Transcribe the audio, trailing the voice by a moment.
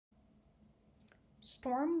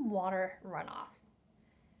Stormwater runoff.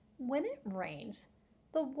 When it rains,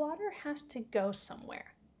 the water has to go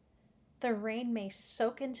somewhere. The rain may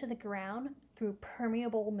soak into the ground through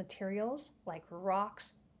permeable materials like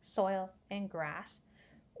rocks, soil, and grass,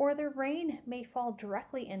 or the rain may fall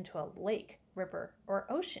directly into a lake, river, or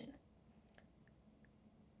ocean.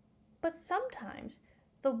 But sometimes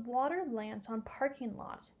the water lands on parking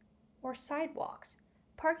lots or sidewalks.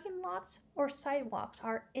 Parking lots or sidewalks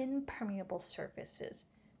are impermeable surfaces,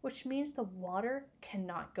 which means the water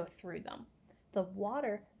cannot go through them. The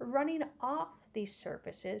water running off these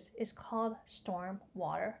surfaces is called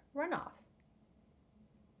stormwater runoff.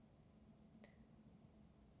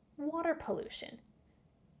 Water pollution.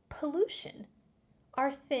 Pollution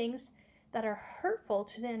are things that are hurtful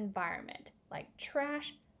to the environment, like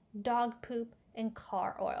trash, dog poop, and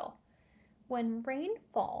car oil. When rain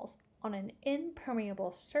falls on an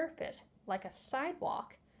impermeable surface like a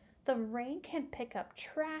sidewalk, the rain can pick up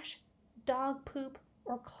trash, dog poop,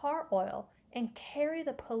 or car oil and carry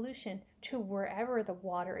the pollution to wherever the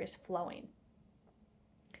water is flowing.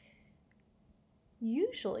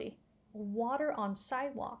 Usually, water on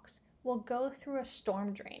sidewalks will go through a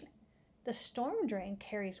storm drain. The storm drain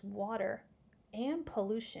carries water and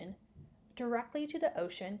pollution directly to the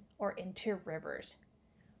ocean or into rivers.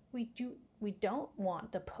 We don't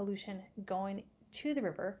want the pollution going to the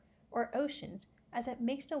river or oceans, as it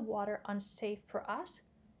makes the water unsafe for us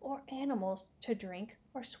or animals to drink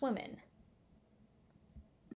or swim in.